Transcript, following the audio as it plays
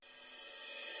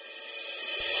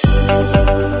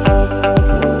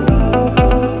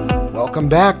Welcome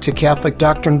back to Catholic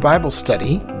Doctrine Bible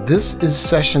Study. This is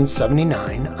session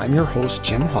 79. I'm your host,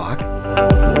 Jim Hawk.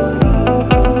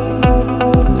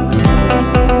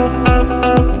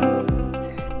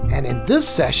 And in this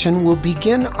session, we'll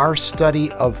begin our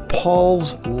study of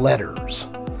Paul's letters.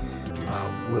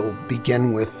 We'll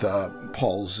begin with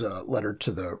Paul's letter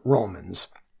to the Romans.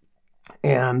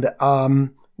 And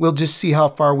we'll just see how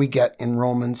far we get in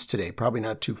Romans today. Probably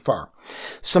not too far.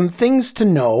 Some things to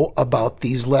know about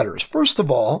these letters. First of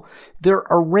all, they're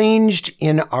arranged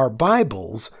in our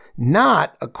Bibles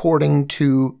not according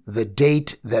to the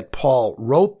date that Paul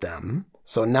wrote them,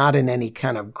 so not in any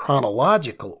kind of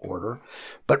chronological order,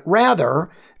 but rather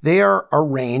they are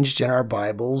arranged in our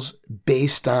Bibles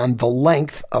based on the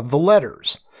length of the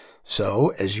letters.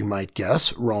 So, as you might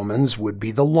guess, Romans would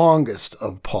be the longest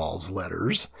of Paul's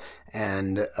letters.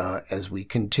 And as we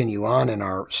continue on in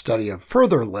our study of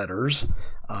further letters,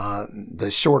 the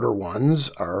shorter ones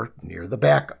are near the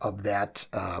back of that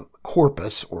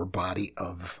corpus or body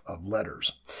of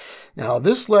letters. Now,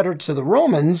 this letter to the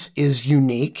Romans is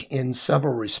unique in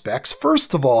several respects.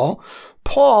 First of all,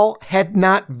 Paul had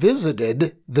not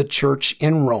visited the church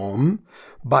in Rome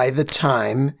by the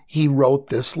time he wrote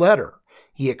this letter.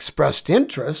 He expressed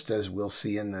interest, as we'll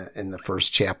see in the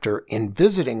first chapter, in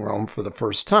visiting Rome for the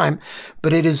first time,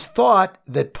 but it is thought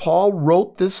that Paul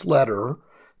wrote this letter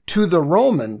to the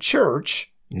Roman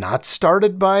church, not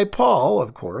started by Paul,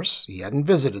 of course. He hadn't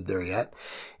visited there yet.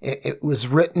 It was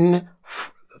written,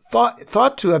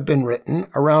 thought to have been written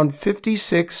around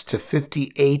 56 to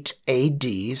 58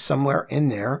 AD, somewhere in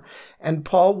there, and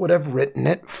Paul would have written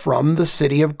it from the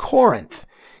city of Corinth.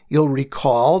 You'll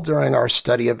recall during our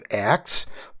study of Acts,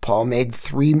 Paul made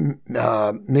 3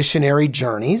 missionary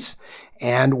journeys,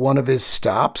 and one of his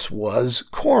stops was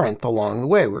Corinth along the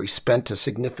way, where he spent a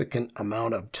significant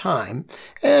amount of time.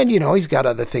 And, he's got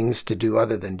other things to do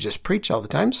other than just preach all the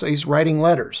time, so he's writing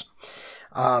letters.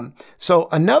 So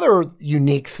another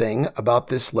unique thing about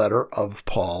this letter of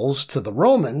Paul's to the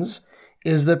Romans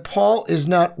is that Paul is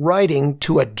not writing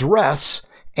to address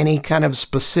any kind of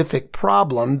specific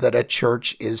problem that a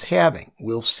church is having.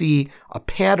 We'll see a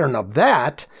pattern of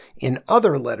that in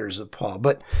other letters of Paul,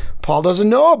 but Paul doesn't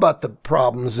know about the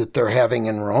problems that they're having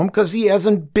in Rome because he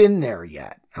hasn't been there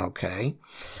yet, okay?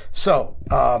 So,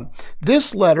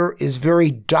 this letter is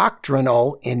very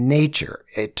doctrinal in nature.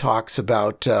 It talks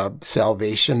about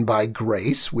salvation by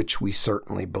grace, which we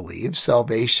certainly believe,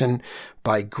 salvation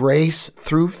by grace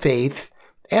through faith,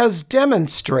 as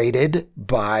demonstrated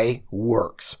by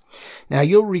works. Now,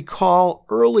 you'll recall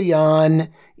early on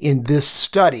in this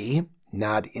study,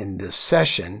 not in this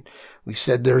session, we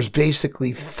said there's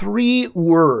basically 3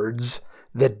 words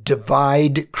that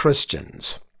divide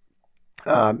Christians,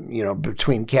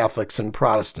 between Catholics and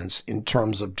Protestants in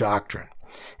terms of doctrine.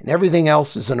 And everything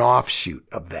else is an offshoot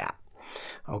of that,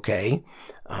 okay?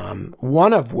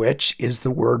 One of which is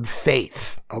the word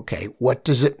faith, okay? What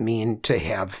does it mean to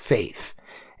have faith?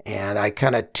 And I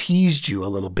kind of teased you a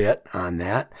little bit on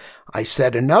that. I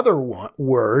said another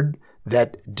word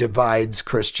that divides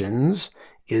Christians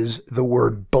is the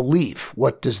word belief.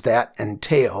 What does that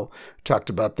entail? We talked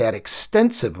about that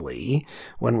extensively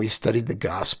when we studied the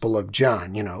Gospel of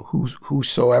John.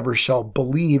 Whosoever shall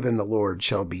believe in the Lord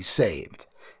shall be saved.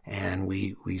 And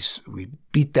we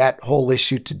beat that whole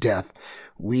issue to death.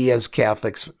 We as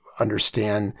Catholics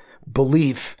understand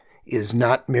belief is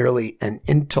not merely an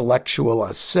intellectual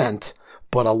assent,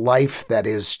 but a life that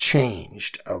is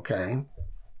changed, okay?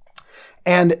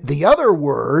 And the other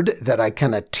word that I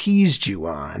kind of teased you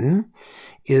on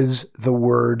is the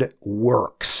word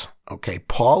works, okay?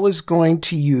 Paul is going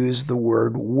to use the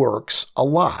word works a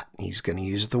lot. He's going to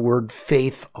use the word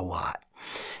faith a lot.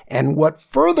 And what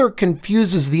further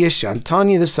confuses the issue, I'm telling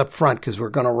you this up front because we're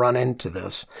going to run into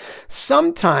this.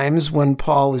 Sometimes when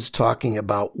Paul is talking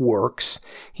about works,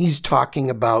 he's talking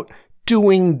about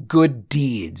doing good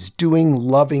deeds, doing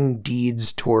loving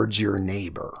deeds towards your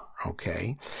neighbor,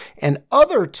 okay? And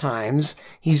other times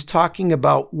he's talking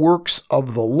about works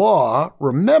of the law.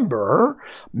 Remember,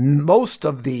 most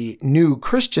of the new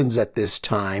Christians at this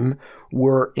time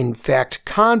were in fact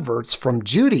converts from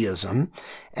Judaism,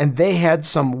 and they had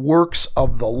some works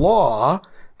of the law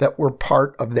that were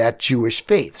part of that Jewish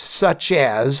faith, such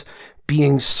as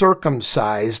being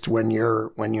circumcised when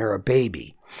you're a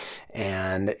baby,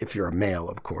 and if you're a male,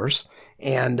 of course,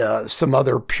 and some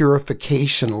other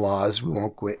purification laws. We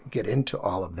won't get into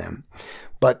all of them.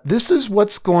 But this is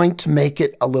what's going to make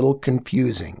it a little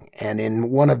confusing. And in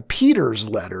one of Peter's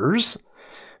letters,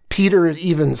 Peter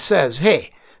even says,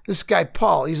 hey, this guy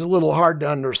Paul, he's a little hard to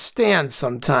understand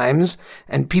sometimes,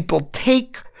 and people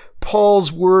take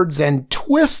Paul's words and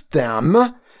twist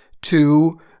them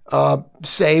to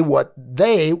say what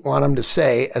they want him to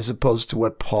say as opposed to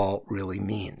what Paul really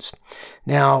means.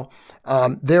 Now,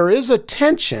 there is a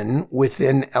tension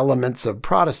within elements of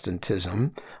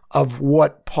Protestantism of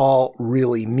what Paul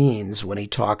really means when he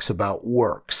talks about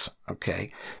works,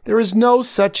 okay? There is no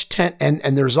such and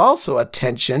there's also a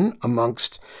tension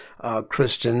amongst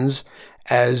Christians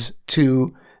as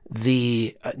to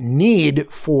the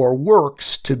need for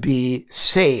works to be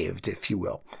saved, if you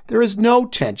will. There is no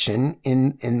tension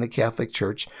in the Catholic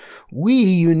Church. We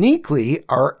uniquely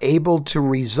are able to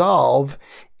resolve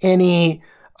any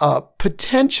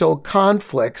potential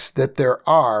conflicts that there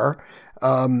are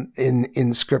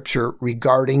in Scripture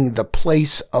regarding the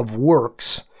place of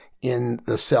works in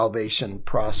the salvation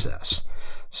process.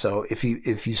 So if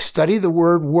you study the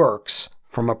word works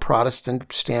from a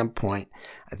Protestant standpoint,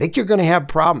 I think you're going to have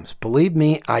problems. Believe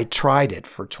me, I tried it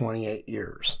for 28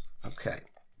 years. Okay.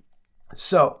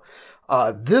 So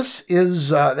this is,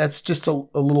 that's just a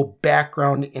little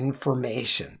background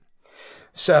information.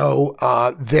 So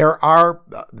there are,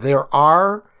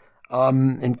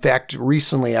 in fact,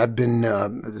 recently I've been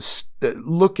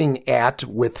looking at,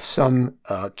 with some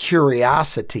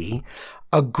curiosity,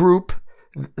 a group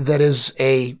that is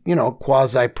a,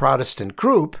 quasi-Protestant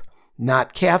group,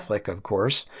 not Catholic, of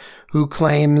course, who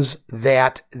claims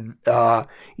that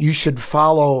you should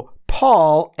follow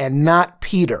Paul and not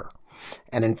Peter.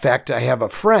 And in fact, I have a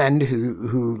friend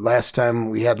who last time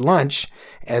we had lunch,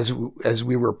 as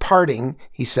we were parting,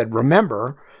 he said,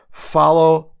 "Remember,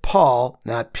 follow Paul,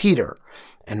 not Peter."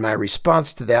 And my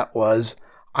response to that was,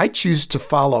 I choose to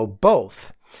follow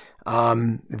both.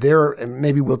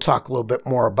 Maybe we'll talk a little bit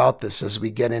more about this as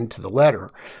we get into the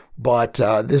letter. But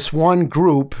this one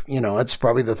group, it's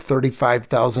probably the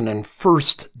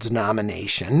 35,001st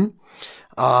denomination,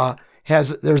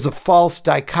 there's a false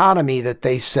dichotomy that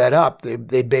they set up.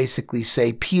 They basically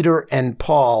say Peter and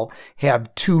Paul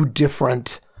have two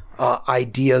different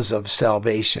ideas of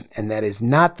salvation, and that is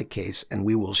not the case, and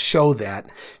we will show that.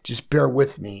 Just bear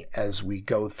with me as we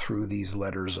go through these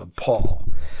letters of Paul.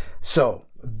 So,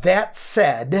 that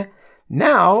said,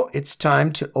 now it's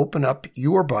time to open up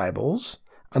your Bibles,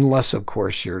 unless, of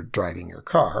course, you're driving your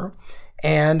car,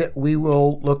 and we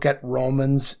will look at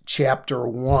Romans chapter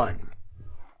 1.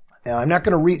 Now, I'm not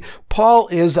going to read.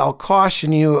 I'll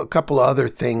caution you a couple of other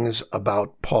things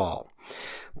about Paul.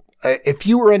 If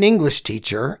you were an English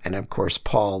teacher, and of course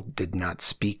Paul did not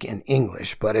speak in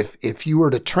English, but if you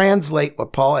were to translate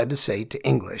what Paul had to say to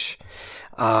English,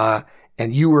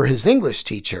 and you were his English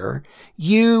teacher,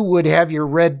 you would have your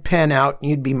red pen out and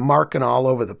you'd be marking all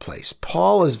over the place.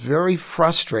 Paul is very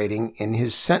frustrating in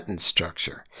his sentence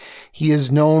structure. He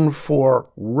is known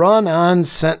for run-on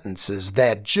sentences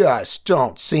that just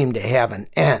don't seem to have an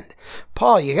end.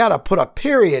 Paul, you got to put a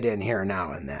period in here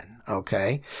now and then,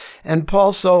 okay? And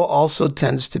Paul also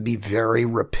tends to be very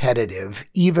repetitive,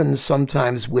 even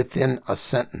sometimes within a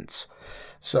sentence.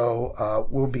 So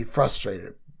we'll be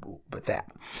frustrated with that.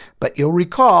 But you'll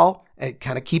recall, and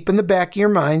kind of keep in the back of your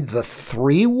mind, the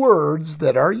three words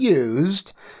that are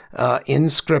used in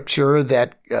Scripture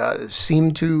that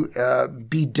seem to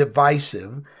be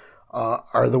divisive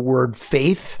are the word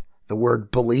faith, the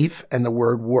word belief, and the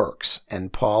word works.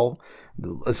 And Paul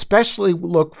especially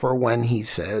look for when he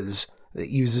says that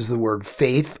uses the word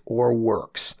faith or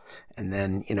works. And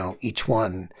then,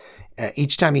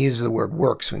 each time he uses the word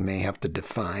works, we may have to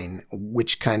define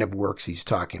which kind of works he's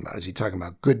talking about. Is he talking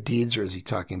about good deeds, or is he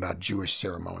talking about Jewish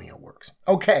ceremonial works?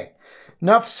 Okay,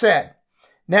 enough said.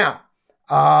 Now,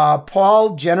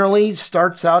 Paul generally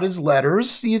starts out his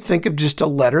letters. You think of just a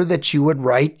letter that you would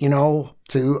write,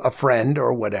 to a friend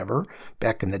or whatever.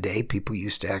 Back in the day, people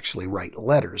used to actually write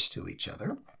letters to each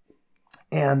other.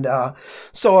 And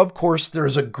so, of course,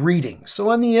 there's a greeting.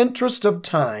 So in the interest of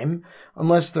time,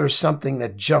 unless there's something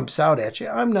that jumps out at you,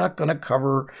 I'm not going to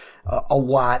cover a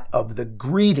lot of the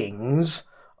greetings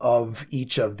of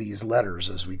each of these letters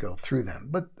as we go through them.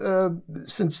 But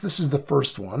since this is the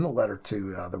first one, the letter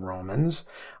to the Romans,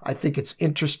 I think it's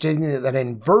interesting that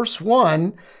in verse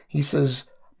 1, he says,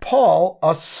 Paul,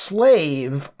 a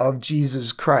slave of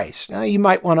Jesus Christ. Now, you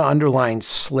might want to underline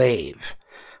slave.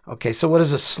 Okay, so what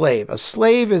is a slave? A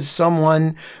slave is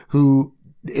someone who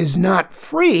is not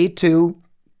free to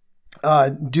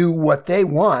do what they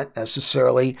want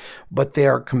necessarily, but they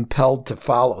are compelled to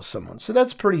follow someone. So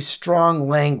that's pretty strong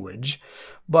language.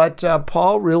 But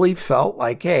Paul really felt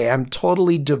like, hey, I'm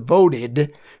totally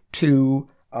devoted to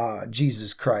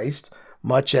Jesus Christ,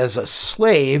 much as a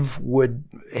slave would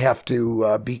have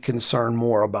to be concerned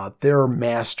more about their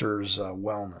master's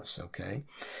wellness. Okay,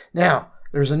 now,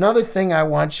 there's another thing I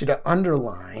want you to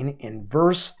underline in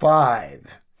verse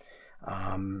 5.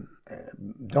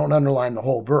 don't underline the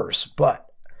whole verse, but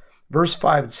verse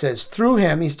 5, it says, through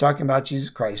him, he's talking about Jesus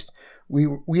Christ,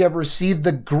 we have received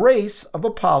the grace of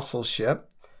apostleship,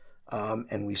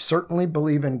 and we certainly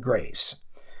believe in grace,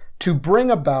 to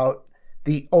bring about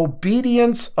the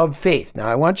obedience of faith. Now,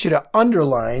 I want you to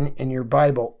underline in your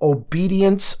Bible,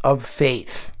 obedience of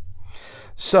faith.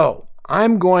 So,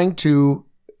 I'm going to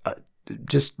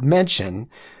just mention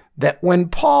that when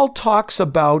Paul talks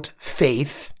about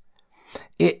faith,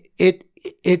 it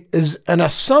is an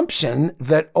assumption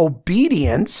that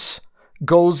obedience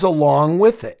goes along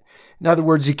with it. In other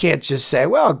words, you can't just say,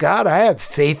 well, God, I have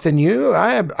faith in you,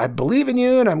 I believe in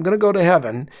you, and I'm going to go to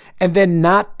heaven, and then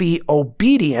not be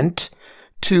obedient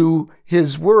to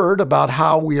his word about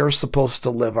how we are supposed to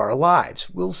live our lives.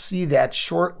 We'll see that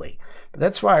shortly. But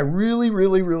that's why I really,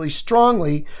 really, really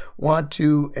strongly want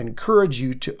to encourage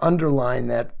you to underline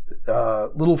that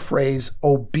little phrase,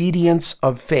 obedience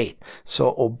of faith.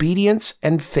 So obedience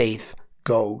and faith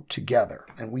go together.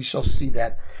 And we shall see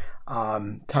that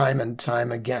time and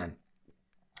time again.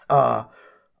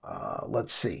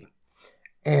 Let's see.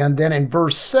 And then in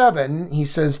verse 7, he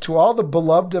says, to all the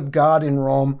beloved of God in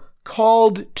Rome,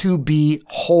 called to be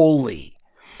holy.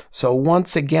 So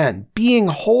once again, being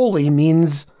holy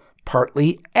means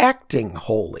partly acting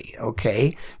holy,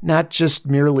 okay? Not just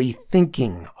merely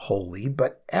thinking holy,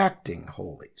 but acting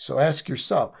holy. So ask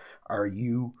yourself, are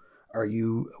you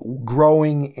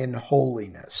growing in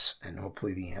holiness? And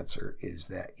hopefully the answer is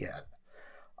that yet.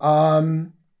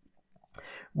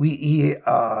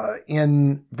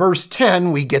 In verse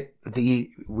 10,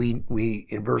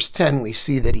 in verse 10, we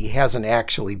see that he hasn't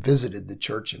actually visited the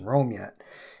church in Rome yet.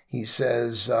 He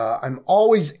says, I'm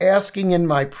always asking in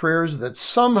my prayers that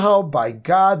somehow by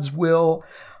God's will,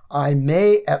 I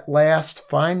may at last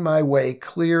find my way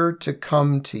clear to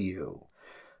come to you.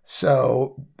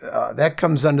 So that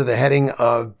comes under the heading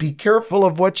of be careful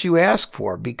of what you ask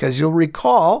for, because you'll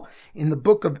recall in the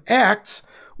book of Acts,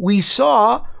 we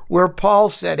saw where Paul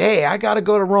said, hey, I got to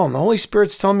go to Rome. The Holy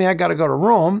Spirit's telling me I got to go to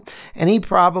Rome. And he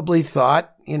probably thought,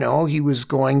 he was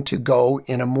going to go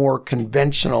in a more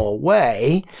conventional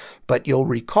way. But you'll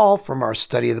recall from our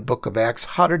study of the book of Acts,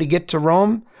 how did he get to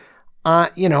Rome?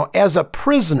 As a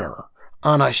prisoner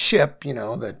on a ship,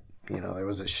 there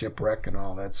was a shipwreck and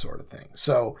all that sort of thing.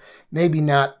 So maybe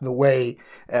not the way,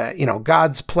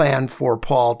 God's plan for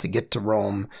Paul to get to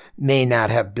Rome may not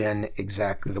have been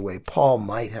exactly the way Paul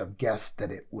might have guessed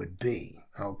that it would be.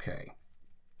 Okay.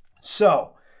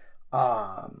 So,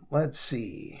 let's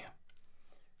see.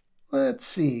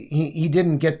 He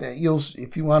didn't get that.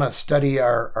 If you want to study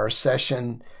our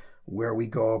session where we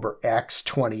go over Acts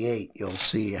 28, you'll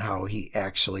see how he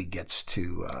actually gets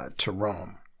to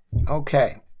Rome.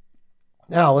 Okay.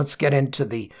 Now let's get into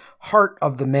the heart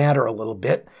of the matter a little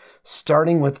bit,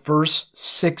 starting with verse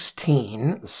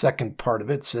 16. The second part of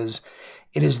it says,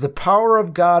 it is the power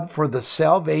of God for the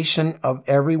salvation of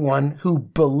everyone who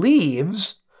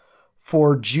believes,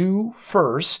 for Jew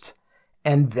first,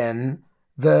 and then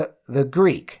the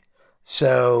Greek.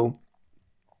 So,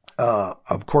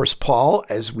 of course, Paul,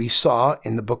 as we saw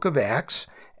in the book of Acts,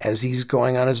 as he's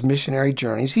going on his missionary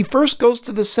journeys, he first goes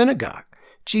to the synagogue.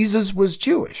 Jesus was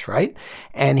Jewish, right?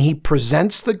 And he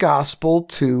presents the gospel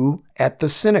at the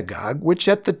synagogue, which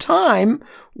at the time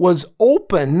was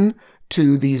open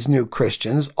to these new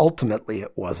Christians. Ultimately,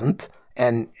 it wasn't.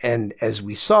 And as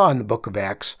we saw in the book of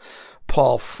Acts,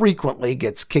 Paul frequently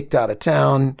gets kicked out of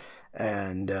town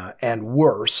and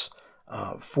worse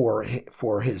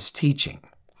for his teaching.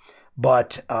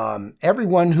 But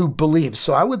everyone who believes,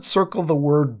 so I would circle the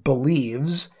word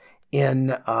believes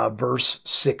in verse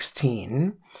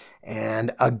 16.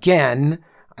 And again,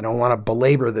 I don't want to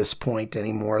belabor this point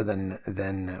any more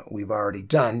than we've already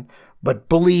done, but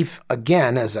belief,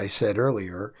 again, as I said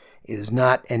earlier, is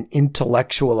not an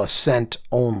intellectual assent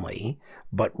only,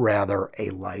 but rather a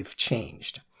life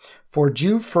changed. For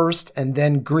Jew first and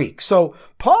then Greek. So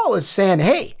Paul is saying,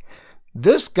 hey,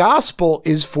 this gospel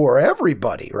is for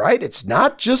everybody, right? It's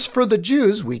not just for the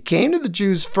Jews. We came to the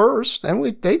Jews first, and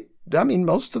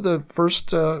most of the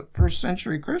first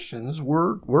century Christians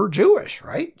were Jewish,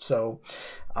 right? So,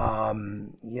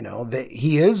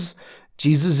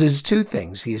 Jesus is two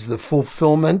things. He's the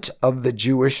fulfillment of the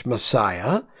Jewish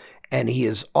Messiah, and he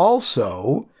is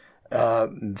also,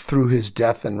 through his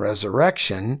death and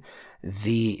resurrection,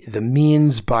 the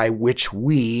means by which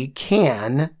we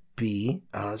can be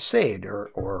saved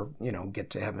or get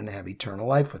to heaven and have eternal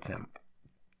life with him.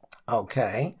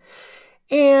 Okay.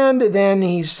 And then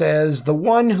he says, the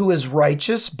one who is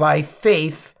righteous by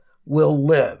faith will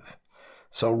live.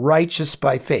 So righteous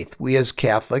by faith. We as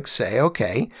Catholics say,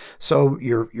 okay, so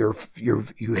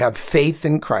you have faith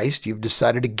in Christ. You've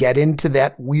decided to get into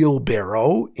that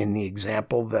wheelbarrow in the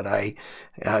example that I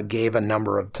gave a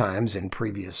number of times in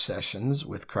previous sessions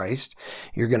with Christ.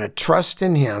 You're going to trust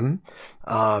in him.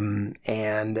 But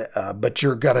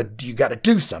you got to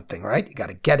do something, right? You got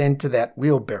to get into that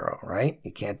wheelbarrow, right?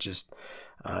 You can't just,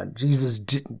 Jesus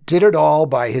did it all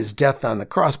by his death on the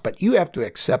cross, but you have to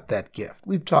accept that gift.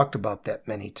 We've talked about that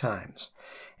many times.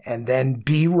 And then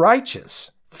be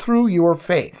righteous through your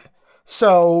faith.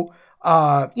 So,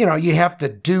 you have to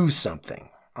do something.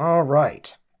 All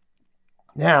right.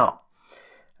 Now,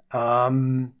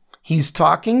 he's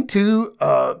talking to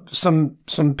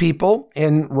some people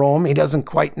in Rome. He doesn't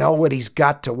quite know what he's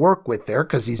got to work with there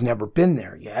because he's never been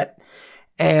there yet.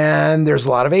 And there's a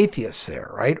lot of atheists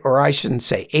there, right? Or I shouldn't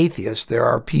say atheists. There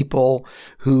are people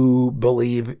who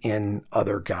believe in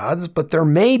other gods, but there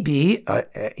may be,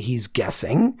 he's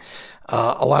guessing,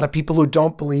 a lot of people who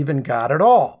don't believe in God at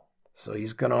all. So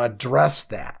he's going to address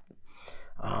that.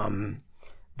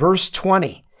 Verse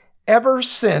 20, ever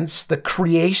since the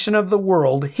creation of the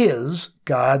world,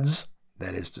 God's,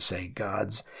 that is to say,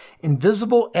 God's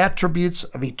invisible attributes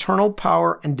of eternal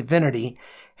power and divinity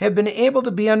have been able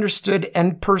to be understood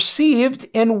and perceived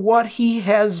in what he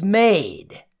has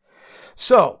made.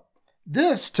 So,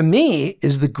 this, to me,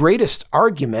 is the greatest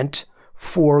argument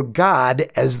for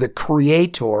God as the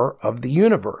creator of the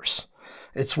universe.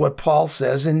 It's what Paul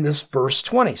says in this verse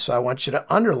 20. So I want you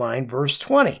to underline verse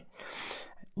 20.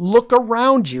 Look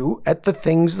around you at the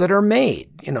things that are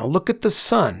made. Look at the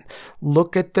sun.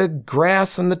 Look at the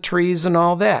grass and the trees and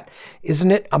all that.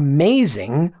 Isn't it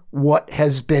amazing what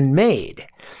has been made?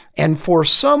 And for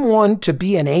someone to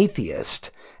be an atheist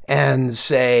and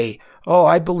say, oh,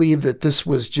 I believe that this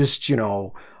was just,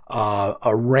 a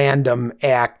random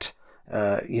act,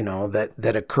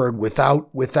 that occurred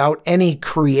without any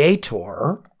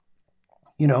creator,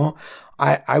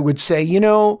 I would say,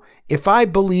 if I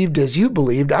believed as you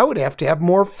believed, I would have to have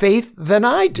more faith than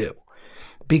I do.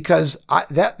 Because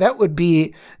that would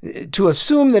be, to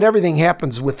assume that everything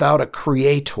happens without a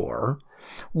creator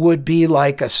would be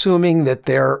like assuming that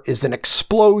there is an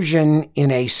explosion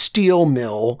in a steel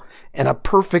mill and a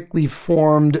perfectly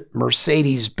formed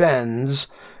Mercedes-Benz,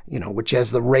 which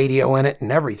has the radio in it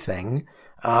and everything,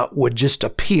 would just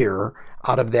appear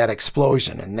out of that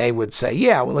explosion. And they would say,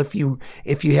 yeah, well, if you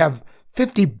have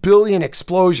 50 billion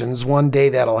explosions, one day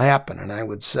that'll happen. And I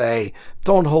would say,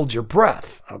 don't hold your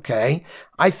breath, okay?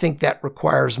 I think that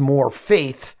requires more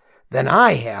faith than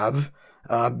I have,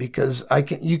 because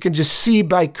you can just see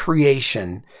by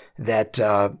creation that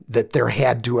there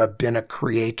had to have been a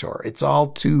creator. It's all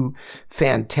too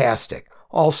fantastic.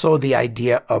 Also, the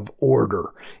idea of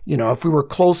order. If we were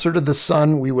closer to the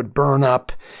sun, we would burn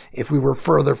up. If we were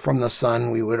further from the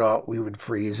sun, we would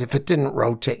freeze. If it didn't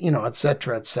rotate, et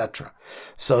cetera, et cetera.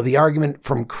 So the argument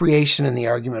from creation and the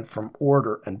argument from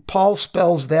order. And Paul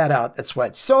spells that out. That's why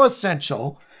it's so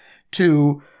essential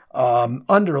to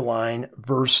underline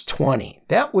verse 20.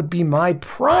 That would be my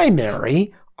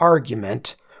primary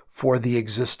argument for the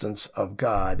existence of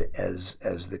God as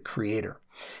the creator.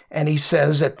 And he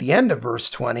says at the end of verse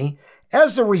 20,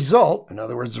 as a result, in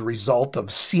other words, the result of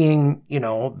seeing,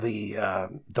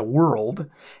 the world,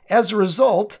 as a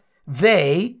result,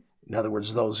 they, in other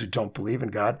words, those who don't believe in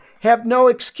God, have no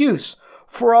excuse.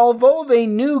 For although they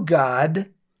knew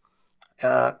God,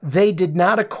 they did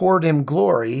not accord him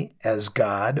glory as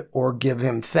God or give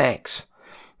him thanks.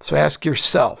 So ask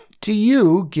yourself, do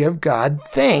you give God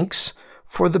thanks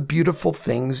for the beautiful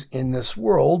things in this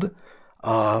world?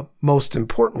 Most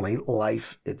importantly,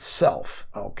 life itself,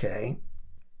 okay?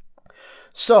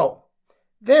 So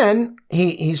then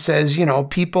he says,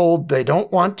 people, they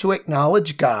don't want to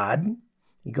acknowledge God.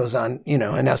 He goes on, in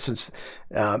essence,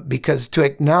 because to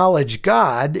acknowledge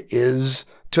God is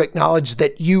to acknowledge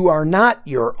that you are not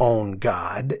your own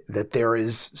God, that there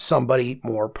is somebody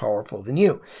more powerful than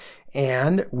you.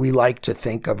 And we like to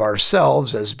think of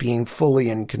ourselves as being fully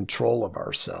in control of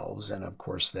ourselves. And of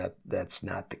course, that's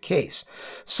not the case.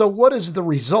 So what is the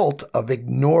result of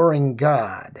ignoring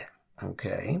God?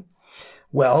 Okay.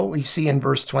 Well, we see in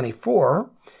verse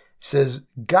 24, it says,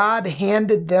 God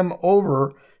handed them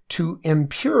over to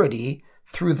impurity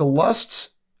through the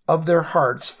lusts of their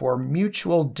hearts for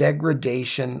mutual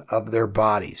degradation of their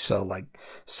bodies. So like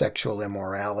sexual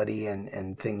immorality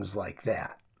and things like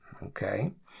that.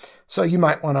 Okay. So you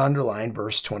might want to underline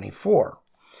verse 24,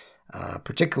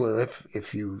 particularly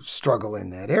if you struggle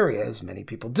in that area, as many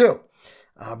people do.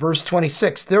 Verse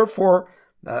 26, therefore,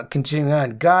 Continuing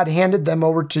on, God handed them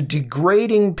over to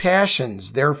degrading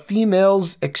passions. Their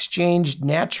females exchanged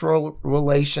natural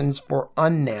relations for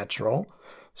unnatural,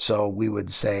 so we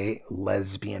would say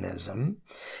lesbianism.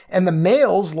 And the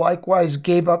males likewise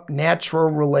gave up natural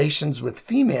relations with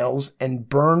females and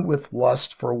burned with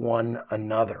lust for one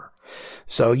another.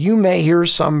 So you may hear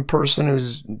some person who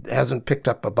hasn't picked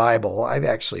up a Bible. I've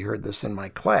actually heard this in my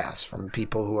class from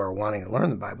people who are wanting to learn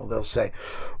the Bible. They'll say,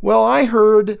 well, I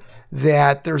heard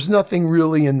that there's nothing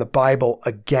really in the Bible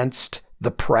against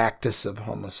the practice of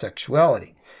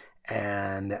homosexuality.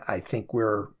 And I think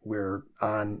we're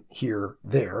on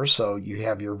there. So you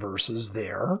have your verses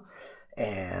there.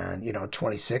 And,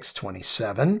 26,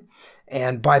 27.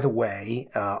 And by the way,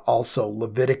 also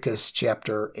Leviticus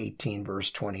chapter 18,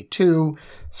 verse 22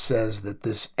 says that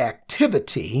this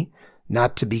activity,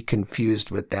 not to be confused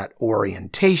with that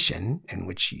orientation, in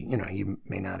which, you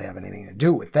may not have anything to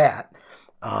do with that,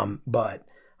 but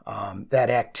that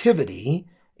activity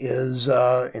is,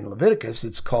 in Leviticus,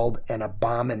 it's called an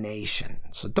abomination.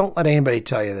 So don't let anybody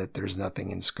tell you that there's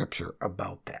nothing in Scripture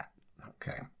about that.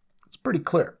 Okay? It's pretty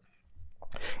clear.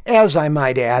 As I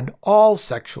might add, all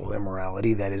sexual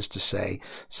immorality, that is to say,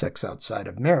 sex outside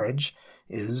of marriage,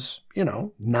 is,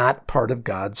 not part of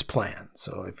God's plan.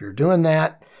 So if you're doing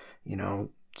that,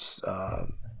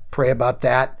 pray about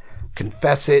that,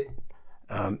 confess it,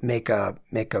 make a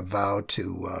vow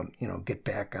to, get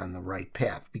back on the right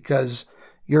path, because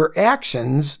your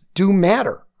actions do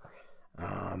matter.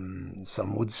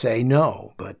 Some would say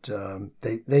no, but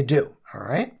they do. All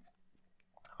right?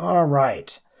 All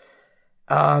right.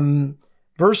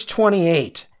 Verse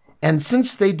 28, and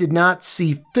since they did not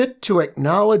see fit to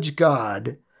acknowledge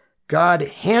God, God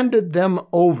handed them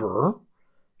over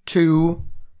to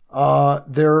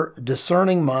their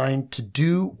discerning mind to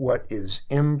do what is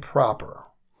improper.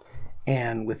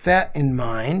 And with that in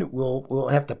mind, we'll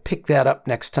have to pick that up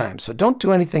next time. So don't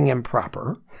do anything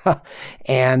improper.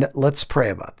 And let's pray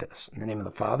about this. In the name of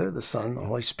the Father, the Son, the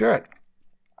Holy Spirit.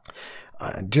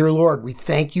 Dear Lord, we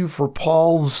thank you for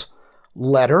Paul's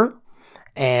letter,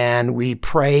 and we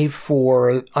pray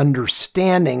for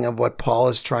understanding of what Paul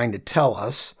is trying to tell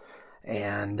us.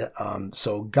 And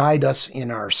so guide us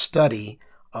in our study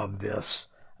of this,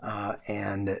 as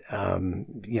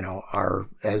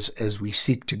we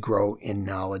seek to grow in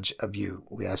knowledge of you.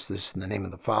 We ask this in the name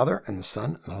of the Father and the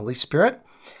Son and the Holy Spirit.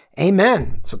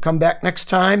 Amen. So come back next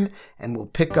time and we'll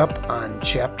pick up on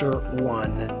chapter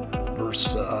 1,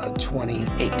 verse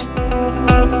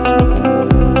 28.